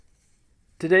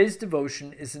Today's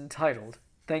devotion is entitled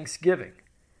Thanksgiving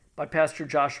by Pastor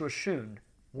Joshua Schoon,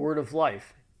 Word of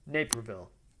Life, Naperville.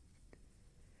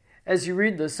 As you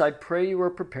read this, I pray you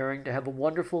are preparing to have a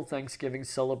wonderful Thanksgiving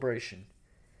celebration.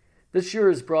 This year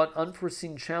has brought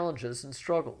unforeseen challenges and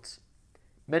struggles.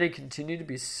 Many continue to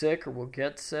be sick or will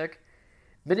get sick.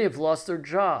 Many have lost their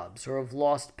jobs or have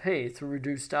lost pay through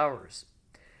reduced hours.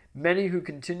 Many who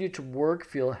continue to work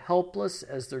feel helpless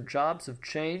as their jobs have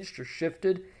changed or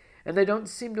shifted and they don't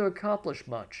seem to accomplish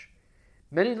much.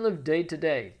 Many live day to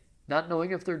day, not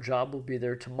knowing if their job will be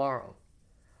there tomorrow.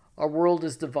 Our world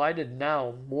is divided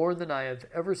now more than I have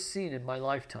ever seen in my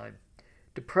lifetime.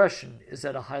 Depression is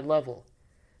at a high level.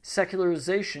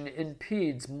 Secularization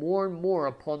impedes more and more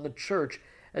upon the church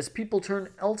as people turn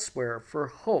elsewhere for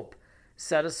hope,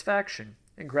 satisfaction,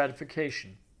 and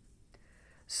gratification.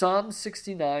 Psalm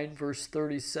 69 verse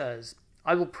 30 says,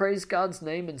 "I will praise God's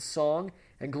name in song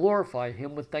and glorify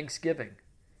Him with thanksgiving."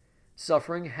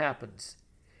 Suffering happens.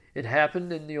 It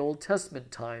happened in the Old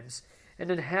Testament times, and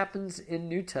it happens in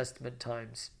New Testament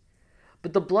times.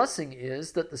 But the blessing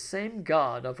is that the same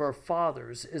God of our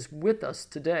fathers is with us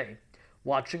today,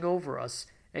 watching over us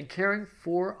and caring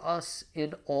for us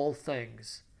in all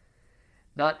things.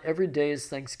 Not every day is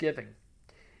Thanksgiving.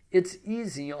 It's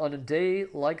easy on a day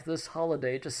like this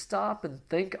holiday to stop and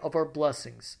think of our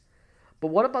blessings. But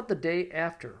what about the day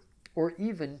after, or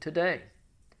even today?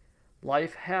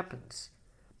 Life happens,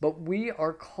 but we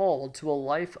are called to a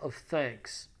life of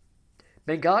thanks.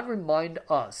 May God remind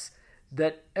us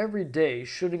that every day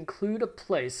should include a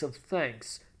place of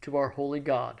thanks to our holy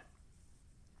God.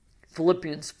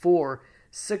 Philippians 4,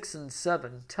 6 and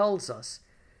 7 tells us,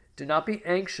 "Do not be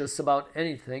anxious about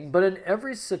anything, but in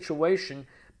every situation,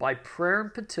 by prayer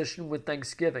and petition with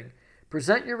thanksgiving,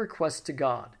 present your requests to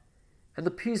God. And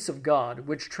the peace of God,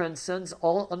 which transcends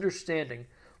all understanding,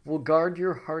 will guard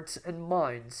your hearts and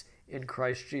minds in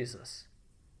Christ Jesus."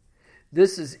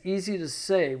 This is easy to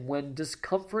say when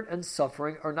discomfort and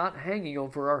suffering are not hanging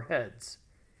over our heads.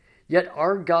 Yet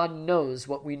our God knows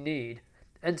what we need,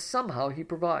 and somehow He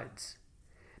provides.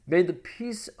 May the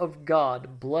peace of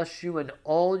God bless you in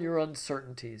all your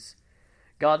uncertainties.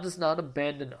 God does not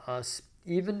abandon us,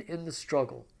 even in the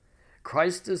struggle.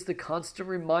 Christ is the constant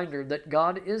reminder that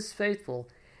God is faithful,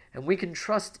 and we can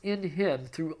trust in Him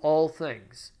through all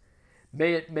things.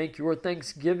 May it make your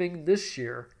Thanksgiving this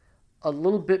year a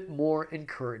little bit more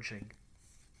encouraging.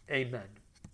 Amen.